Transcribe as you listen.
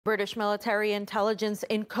British military intelligence,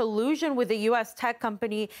 in collusion with the U.S. tech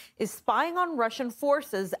company, is spying on Russian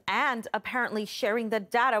forces and apparently sharing the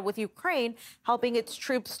data with Ukraine, helping its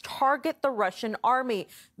troops target the Russian army.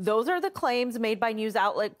 Those are the claims made by news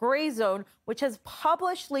outlet Grayzone, which has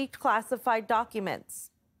published leaked classified documents.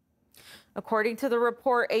 According to the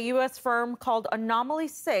report, a U.S. firm called Anomaly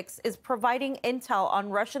 6 is providing intel on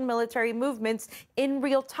Russian military movements in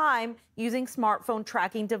real time using smartphone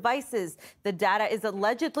tracking devices. The data is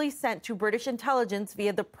allegedly sent to British intelligence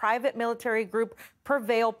via the private military group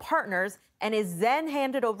Prevail Partners and is then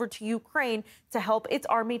handed over to Ukraine to help its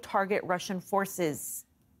army target Russian forces.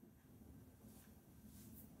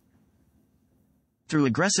 Through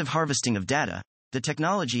aggressive harvesting of data, the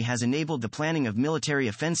technology has enabled the planning of military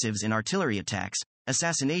offensives and artillery attacks,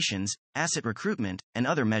 assassinations, asset recruitment, and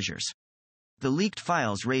other measures. The leaked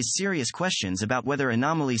files raise serious questions about whether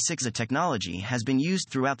Anomaly 6 technology has been used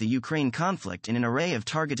throughout the Ukraine conflict in an array of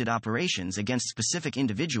targeted operations against specific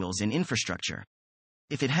individuals and infrastructure.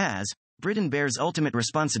 If it has, Britain bears ultimate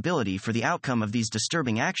responsibility for the outcome of these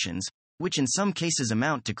disturbing actions, which in some cases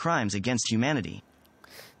amount to crimes against humanity.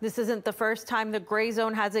 This isn't the first time the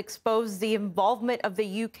Grayzone has exposed the involvement of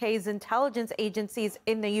the UK's intelligence agencies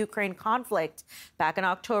in the Ukraine conflict. Back in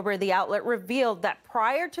October, the outlet revealed that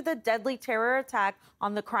prior to the deadly terror attack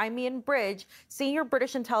on the Crimean Bridge, senior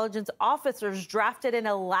British intelligence officers drafted an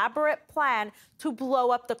elaborate plan to blow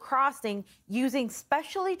up the crossing using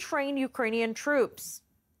specially trained Ukrainian troops.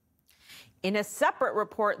 In a separate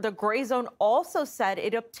report, the Grayzone also said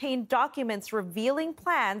it obtained documents revealing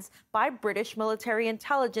plans by British military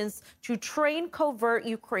intelligence to train covert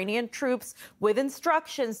Ukrainian troops with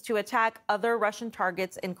instructions to attack other Russian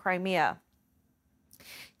targets in Crimea.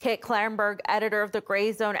 Kit Clarenberg, editor of the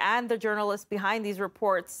Grayzone and the journalist behind these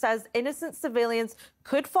reports, says innocent civilians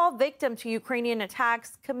could fall victim to Ukrainian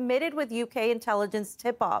attacks committed with UK intelligence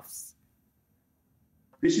tip-offs.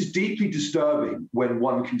 This is deeply disturbing when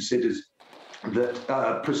one considers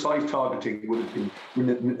that precise targeting would have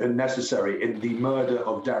been necessary in the murder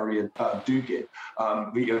of Darian Dugin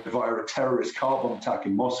via a terrorist car bomb attack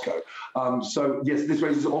in Moscow. So, yes, this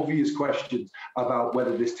raises obvious questions about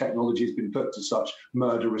whether this technology has been put to such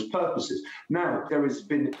murderous purposes. Now, there has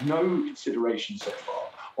been no consideration so far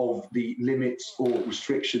of the limits or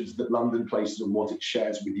restrictions that London places on what it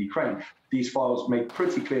shares with Ukraine. These files make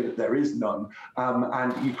pretty clear that there is none,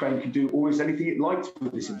 and Ukraine can do almost anything it likes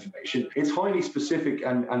with this information. It's highly specific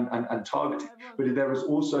and targeted, but there is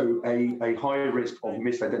also a high risk of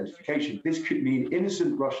misidentification. This could mean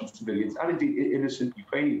innocent Russian civilians and indeed innocent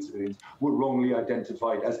Ukrainian civilians were wrongly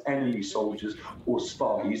identified as enemy soldiers or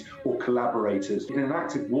spies or collaborators. In an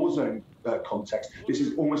active war zone context, this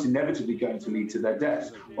is almost inevitably going to lead to their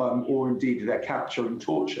deaths or indeed their capture and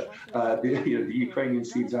torture. The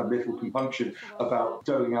Ukrainians seem to have little compunction about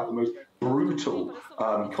doling out the most brutal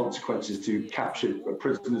consequences to capture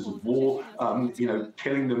prisoners of war,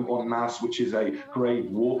 killing them en masse, which is a grave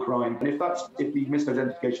war crime. And if the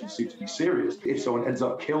misidentification is to be serious, if someone ends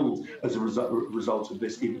up killed as a result of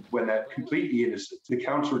this, when they're completely innocent, the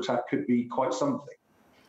counterattack could be quite something.